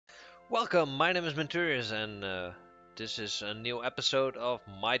Welcome, my name is Menturius and this is a new episode of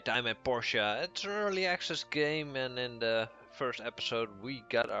My Time at Portia. It's an early access game and in the first episode we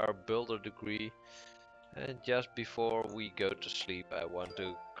got our builder degree, and just before we go to sleep I want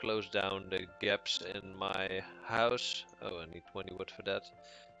to close down the gaps in my house. Oh, I need 20 wood for that.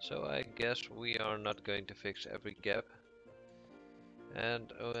 So I guess we are not going to fix every gap.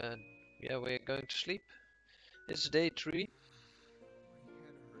 And yeah, we're going to sleep. It's day 3.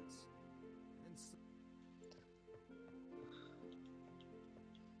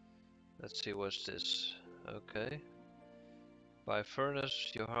 Let's see what's this. Okay. By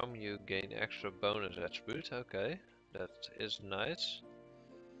furnace you harm, you gain extra bonus attribute. Okay, that is nice.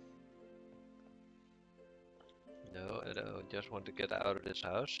 No, I don't just want to get out of this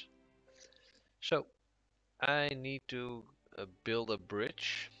house. So, I need to build a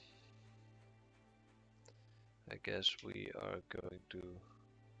bridge. I guess we are going to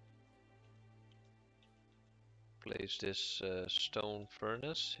place this stone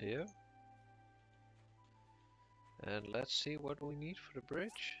furnace here. And let's see what we need for the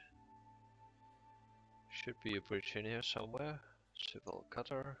bridge. Should be a bridge in here somewhere. Civil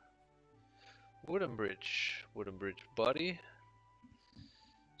cutter. Wooden bridge body.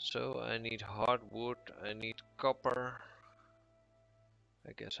 So I need hardwood, I need copper.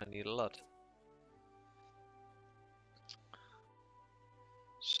 I guess I need a lot.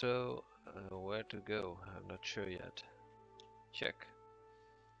 So where to go? I'm not sure yet. Check.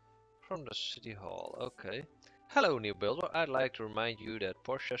 From the city hall, okay. Hello new builder, I'd like to remind you that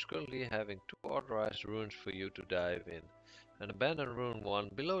Portia is currently having 2 authorized ruins for you to dive in. An abandoned ruin 1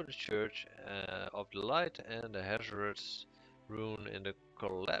 below the Church of the Light and a hazardous ruin in the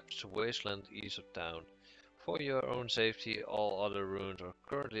collapsed wasteland east of town. For your own safety, all other ruins are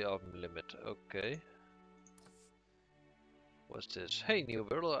currently off limit. Okay. What's this? Hey new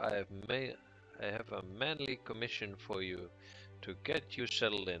builder, I have a manly commission for you to get you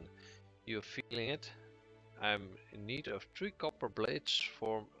settled in. You feeling it? I'm in need of 3 copper blades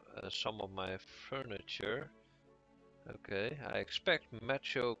for some of my furniture. Okay, I expect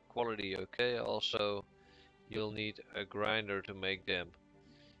macho quality. Okay, also you'll need a grinder to make them.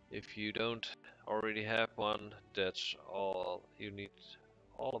 If you don't already have one, that's all you need.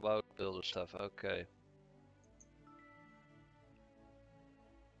 All about builder stuff. Okay.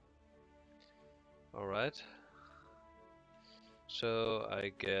 Alright. So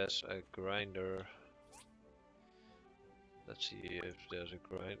I guess a grinder. Let's see if there's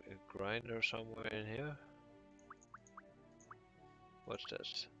a grinder somewhere in here. What's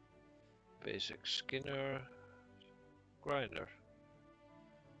this? Basic Skinner grinder.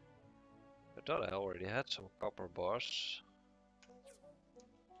 I thought I already had some copper bars.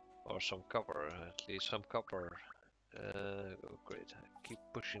 Or some copper, at least some copper. Oh great, I keep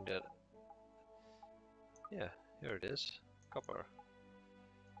pushing that. Yeah, here it is. Copper.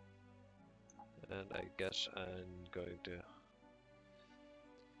 And I guess I'm going to...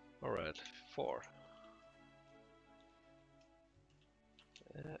 Alright, 4.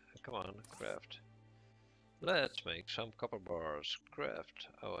 Come on, craft. Let's make some copper bars. Craft.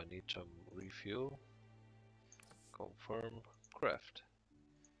 Oh, I need some refuel. Confirm. Craft.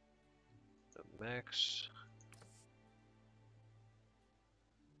 The max.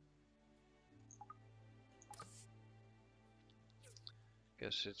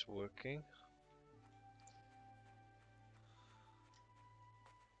 Guess it's working.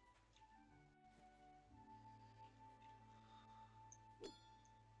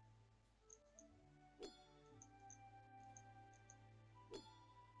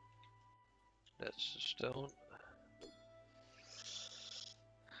 That's the stone.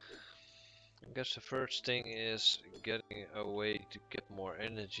 I guess the first thing is getting a way to get more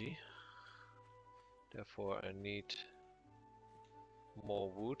energy. Therefore I need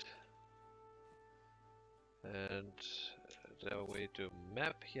more wood. And the way to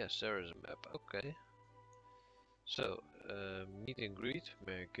map? Yes, there is a map. Okay. So, meet and greet,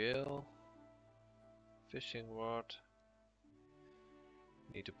 Mergale. Fishing rod.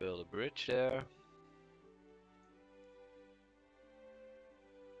 Need to build a bridge there.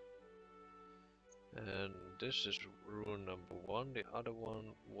 And this is ruin number 1. The other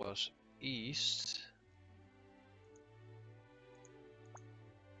one was east.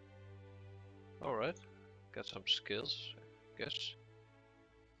 Alright, got some skills, I guess.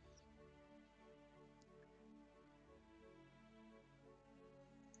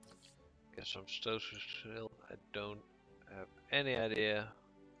 Get some social skill. I don't have any idea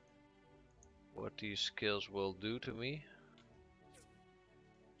what these skills will do to me.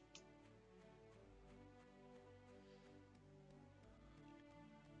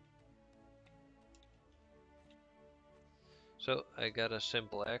 So I got a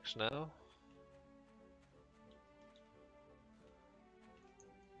simple axe now.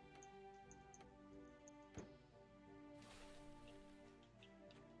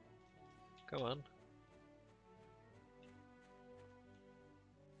 Come on.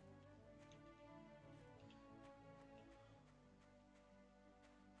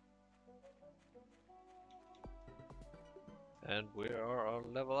 And we are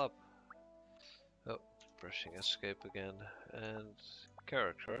on level up. Oh, pressing escape again. And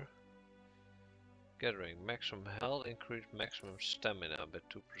character. Gathering maximum health, increase maximum stamina by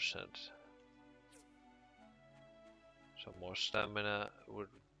 2%. Some more stamina would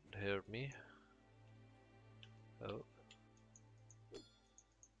hurt me. Oh.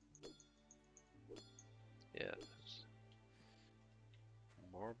 Yeah, it's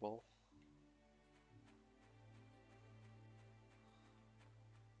marble.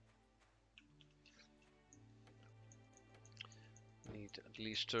 Need at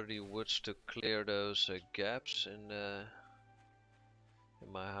least 30 woods to clear those gaps in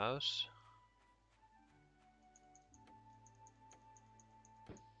my house.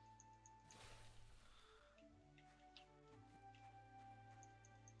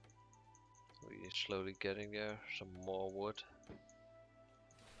 We're slowly getting there. Some more wood.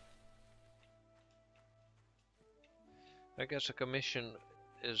 I guess a commission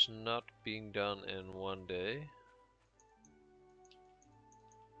is not being done in one day.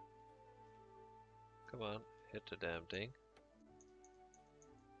 Come on, hit the damn thing.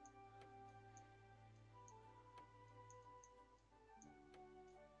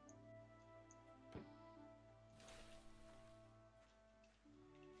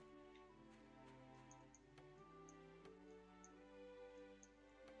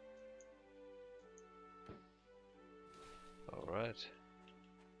 Alright.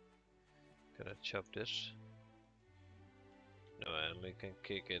 Can I chop this? No, I only can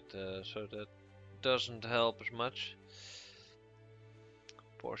kick it, so that doesn't help as much.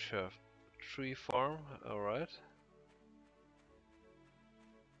 Portia tree farm, alright.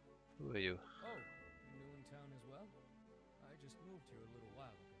 Who are you? Oh, you're new in town as well? I just moved here a little while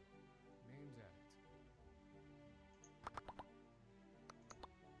ago. Name's Alex.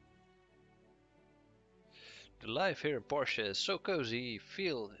 The life here in Portia is so cozy,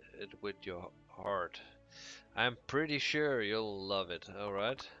 feel it with your heart. I'm pretty sure you'll love it,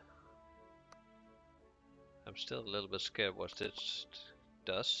 alright? I'm still a little bit scared what this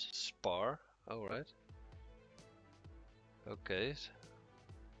does. Spar, alright. Okay.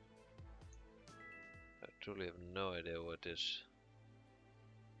 I truly have no idea what this.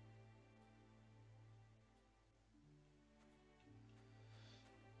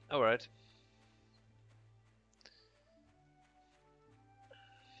 Alright.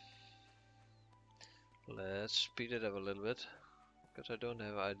 Let's speed it up a little bit, because I don't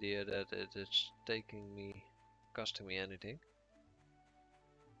have idea that it is costing me anything.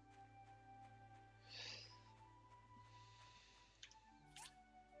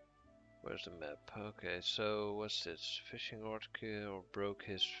 Where's the map? Okay, so what's this? Fishing rod kill broke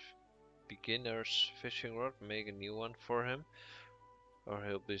his beginner's fishing rod. Make a new one for him, or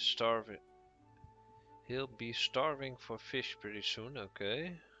he'll be starving. He'll be starving for fish pretty soon.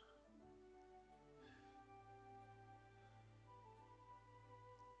 Okay.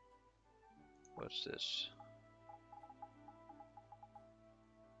 What's this?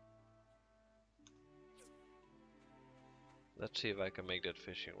 Let's see if I can make that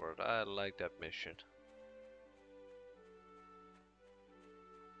fishing rod. I like that mission.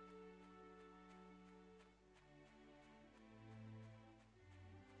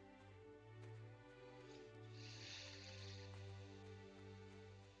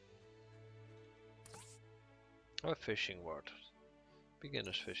 A fishing rod.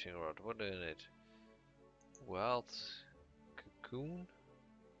 Beginner's fishing rod. What do you need? Wild cocoon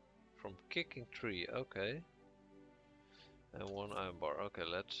from kicking tree. Okay. And one iron bar. Okay,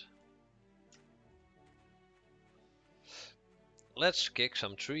 let's kick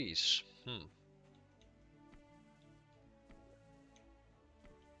some trees.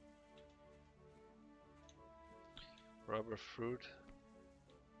 Rubber fruit.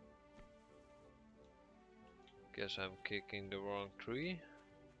 Guess I'm kicking the wrong tree.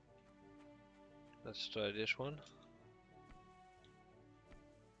 Let's try this one.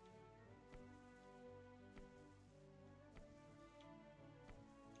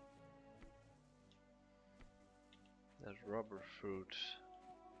 That's rubber fruit.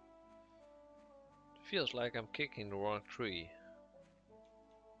 Feels like I'm kicking the wrong tree.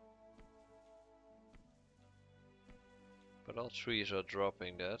 But all trees are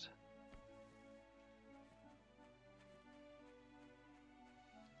dropping that.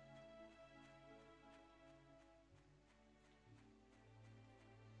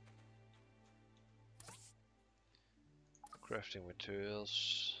 Crafting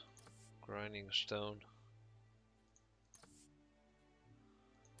materials, grinding stone.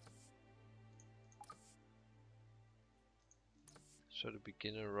 So the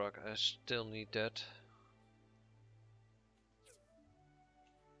beginner rock, I still need that.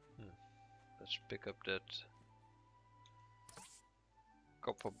 Let's pick up that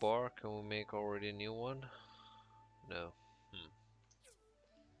copper bar. Can we make already a new one? No.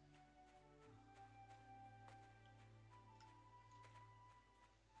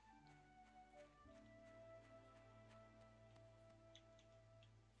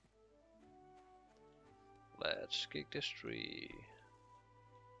 Let's kick this tree.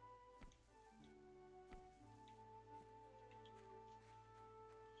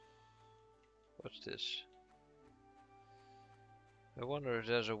 What's this? I wonder if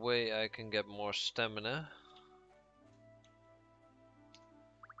there's a way I can get more stamina.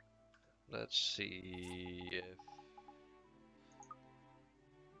 Let's see if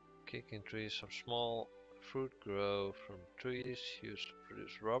kicking trees, some small fruit grow from trees used to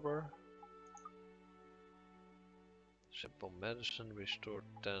produce rubber. Simple medicine restored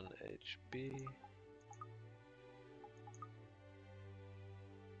 10 HP.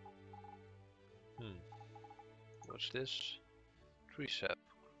 What's this? Tree sap.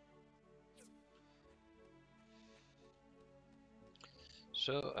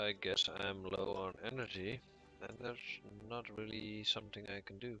 So I guess I'm low on energy, and there's not really something I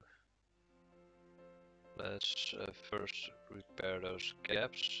can do. Let's first repair those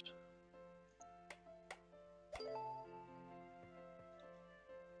gaps.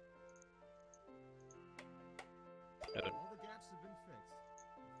 All the gaps have been fixed.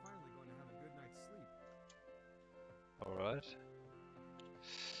 I'm finally going to have a good night's sleep. Alright.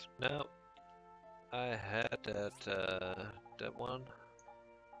 Now, I had that one.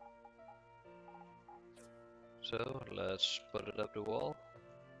 So let's put it up the wall.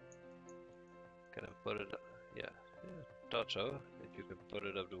 Can I put it up? Yeah, thought so. If you can put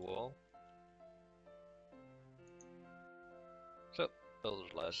it up the wall. So,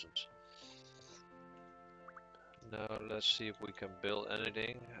 builder's license. Now let's see if we can build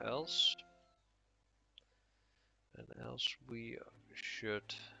anything else. And else we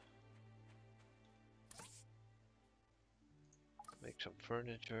should make some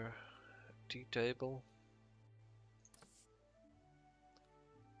furniture, a tea table,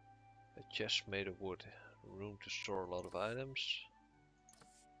 a chest made of wood, room to store a lot of items.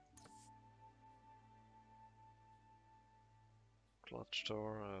 Cloth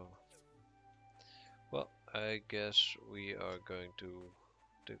store. Oh. Well, I guess we are going to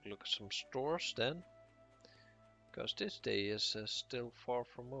take a look at some stores then, because this day is still far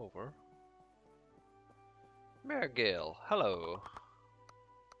from over. Mergale, hello.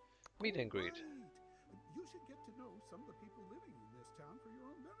 Meet and greet. You should get to know some of the people living in this town for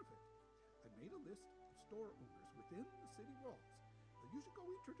your own benefit. I made a list of store owners within the city walls. You should go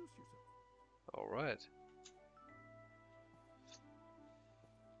introduce yourself. All right.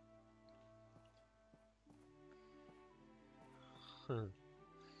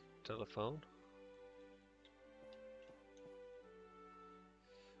 Telephone.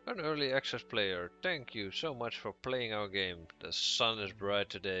 An early access player, thank you so much for playing our game. The sun is bright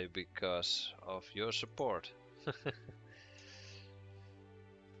today because of your support.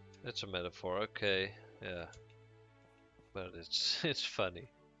 It's a metaphor, okay, yeah. But it's funny.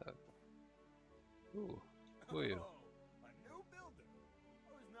 Ooh, who are you? Oh, a new builder.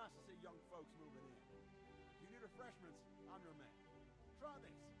 Always nice to see young folks moving in. If you need refreshments, I'm your man. Try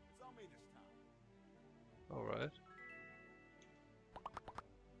this. It's on me this time. Alright.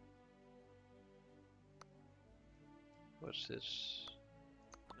 What's this?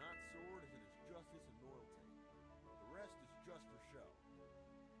 Not sword is in its justice and loyalty. The rest is just for show.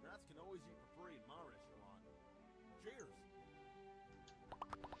 Knights can always eat for free in my restaurant. Cheers.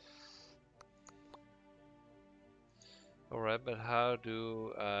 Alright, but how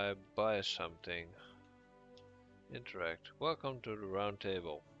do I buy something? Interact. Welcome to the round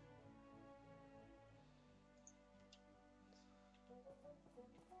table.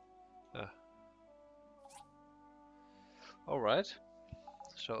 Ah. Alright.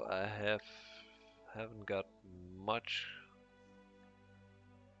 So I haven't got much.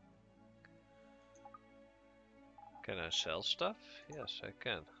 Can I sell stuff? Yes, I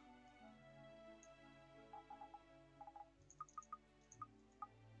can.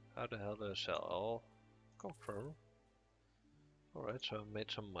 How the hell do I sell? I'll confirm. Alright, so I made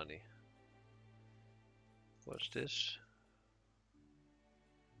some money. What's this?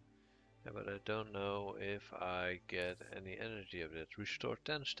 Yeah, but I don't know if I get any energy of it. Restore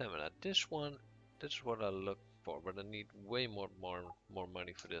 10 stamina. This one, this is what I for, but I need way more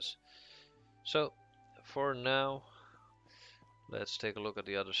money for this. So for now, let's take a look at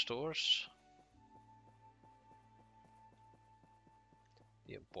the other stores.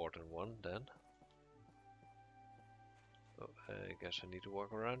 The important one then. Oh, I guess I need to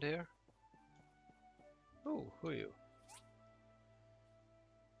walk around here. Oh, who are you?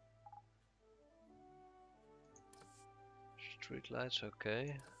 Street lights,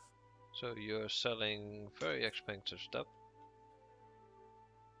 okay. So you're selling very expensive stuff.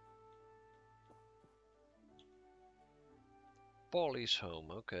 Paulie's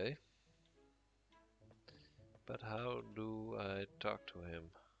home, okay. But how do I talk to him?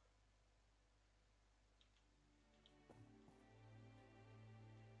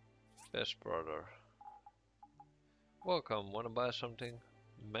 Best brother. Welcome, wanna buy something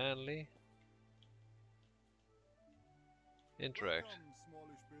manly? Interact. Welcome,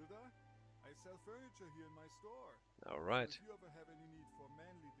 smallish builder. I sell furniture here in my store. Alright. So if you ever have any need for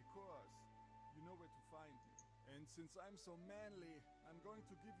manly decors, you know where to find me. And since I'm so manly, I'm going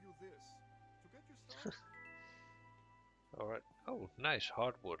to give you this to get you started. Alright. Oh, nice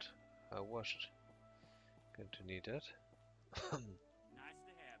hardwood. I was going to need that. Nice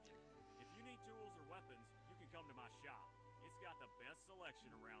to have you. If you need tools or weapons, you can come to my shop. It's got the best selection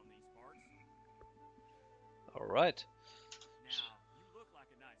around these parts. Alright. Now, you look like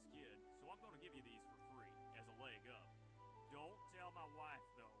a nice kid, so I'm going to give you these for free, as a leg up. Don't tell my wife,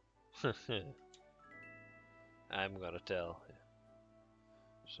 though. I'm gonna tell.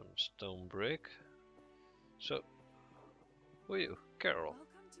 Some stone brick. So, who are you? Carol.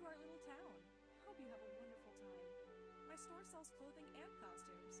 Welcome to our little town. Hope you have a wonderful time. My store sells clothing and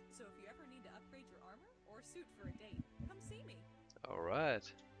costumes, so if you ever need to upgrade your armor or suit for a date, come see me. Alright.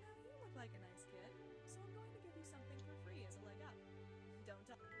 Now you look like a nice kid, so I'm going to give you something for free as a leg up. Don't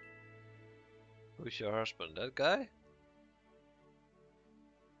tell. Who's your husband? That guy?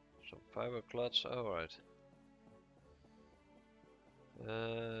 Some fiber cloths, alright.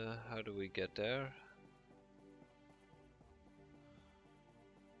 How do we get there?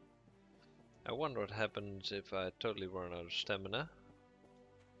 I wonder what happens if I totally run out of stamina.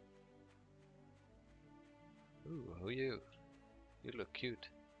 Ooh, who are you? You look cute.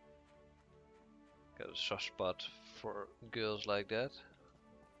 Got a soft spot for girls like that.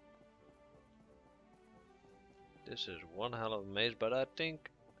 This is one hell of a maze, but I think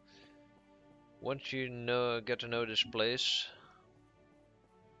once you get to know this place.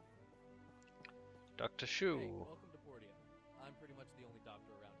 Dr. Shu. Hey, welcome to Portia. I'm pretty much the only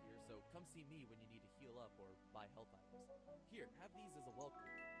doctor around here, so come see me when you need to heal up or buy health items. Here, have these as a welcome.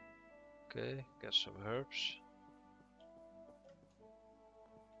 Okay, got some herbs.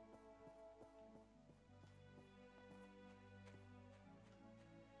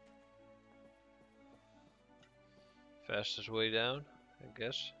 Fastest way down, I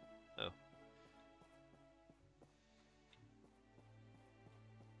guess. Oh.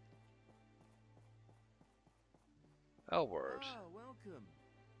 Albert. Ah, welcome.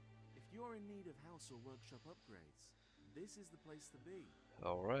 If you're in need of house or workshop upgrades, this is the place to be.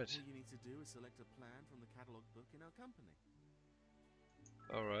 Alright. All you need to do is select a plan from the catalog book in our company.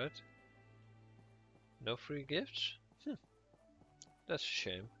 Alright. No free gifts? That's a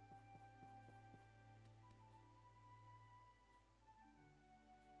shame.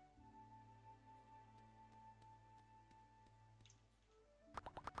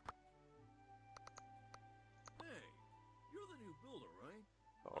 Hey, you're the new builder, right?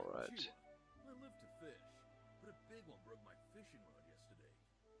 Alright. I live to fish, but a big one broke my fishing rod yesterday.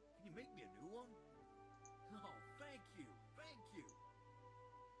 Can you make me a new one? Oh, thank you, thank you.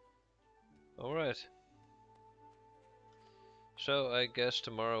 Alright. So I guess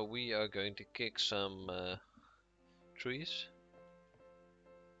tomorrow we are going to kick some trees.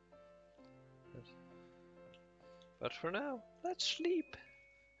 But for now, let's sleep.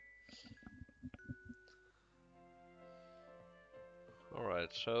 Alright,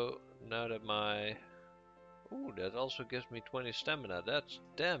 so now that my... Ooh, that also gives me 20 stamina. That's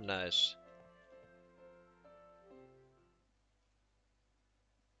damn nice.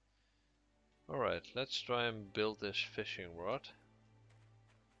 Alright, let's try and build this fishing rod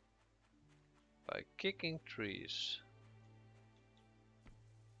by kicking trees.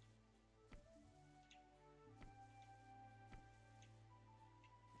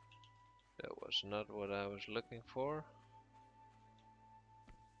 That was not what I was looking for.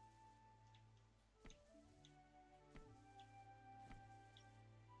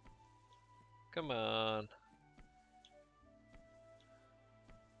 Come on.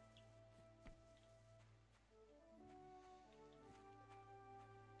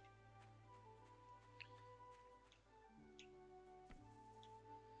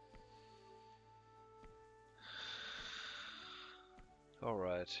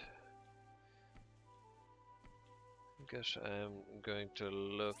 Alright. I guess I'm going to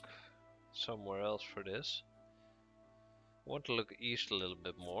look somewhere else for this. I want to look east a little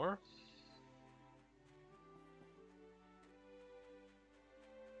bit more.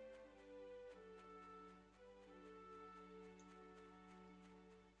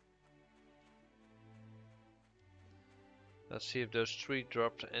 Let's see if those three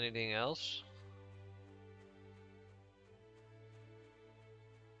dropped anything else.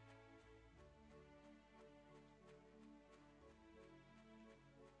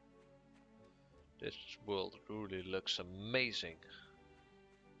 This world really looks amazing.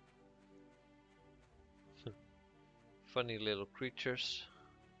 Funny little creatures.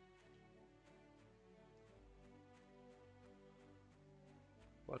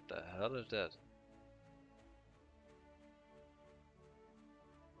 What the hell is that?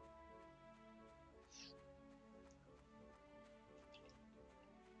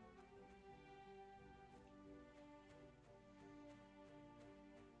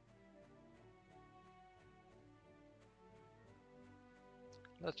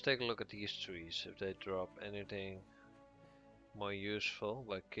 Let's take a look at these trees, if they drop anything more useful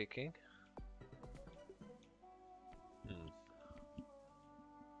by kicking.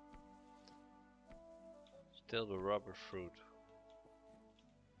 Still the rubber fruit.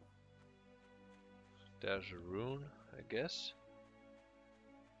 There's a rune, I guess.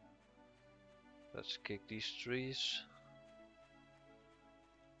 Let's kick these trees.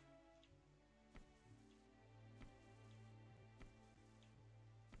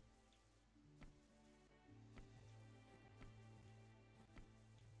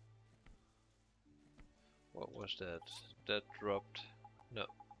 What was that? That dropped. No.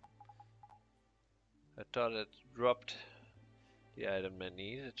 I thought it dropped the item I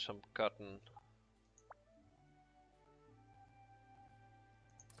needed, some cotton.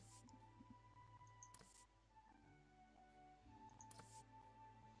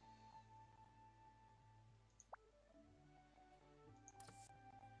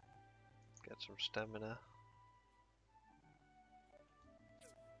 Get some stamina.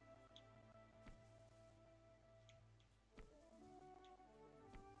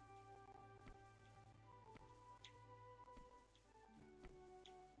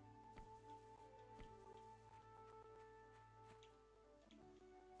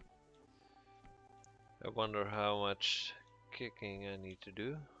 I wonder how much kicking I need to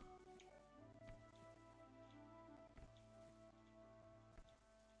do.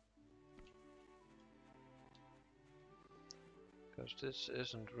 Because this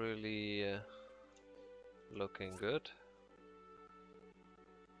isn't really looking good.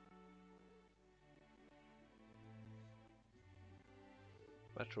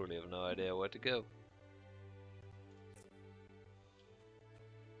 I truly have no idea where to go.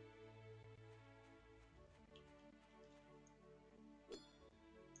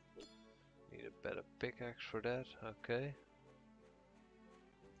 Need a better pickaxe for that, okay.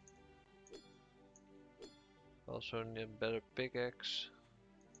 Also need a better pickaxe.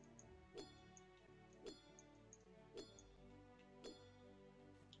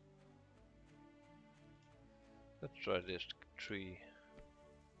 Let's try this tree.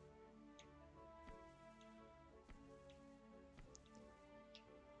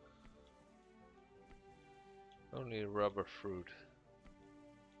 Only rubber fruit.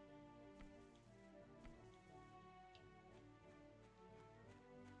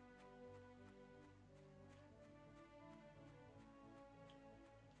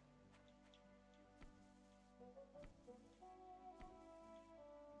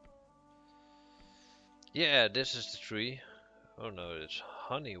 Yeah, this is the tree. Oh no, it's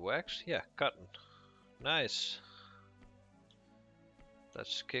honey wax? Yeah, cotton. Nice.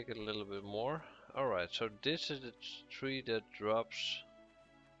 Let's kick it a little bit more. Alright, so this is the tree that drops...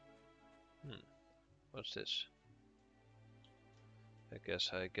 What's this? I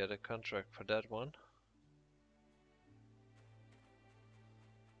guess I get a contract for that one.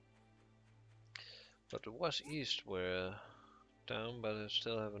 But it was east where down, but I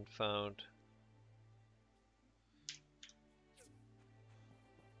still haven't found...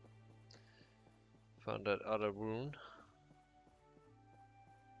 Found that other rune.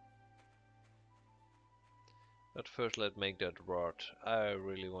 But first let's make that rod. I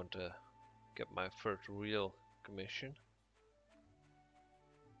really want to get my first real commission.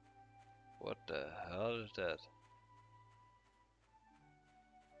 What the hell is that?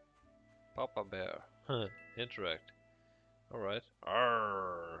 Papa bear. Huh, interact. Alright.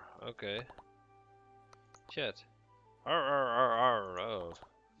 Arr. Okay. Chat. Arr arr arr arr. Oh.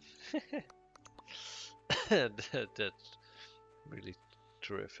 That's really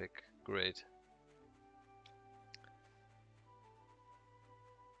terrific. Great.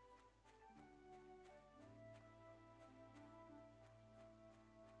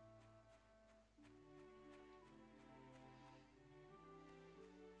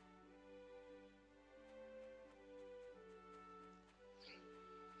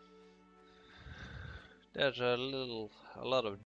 There's a lot of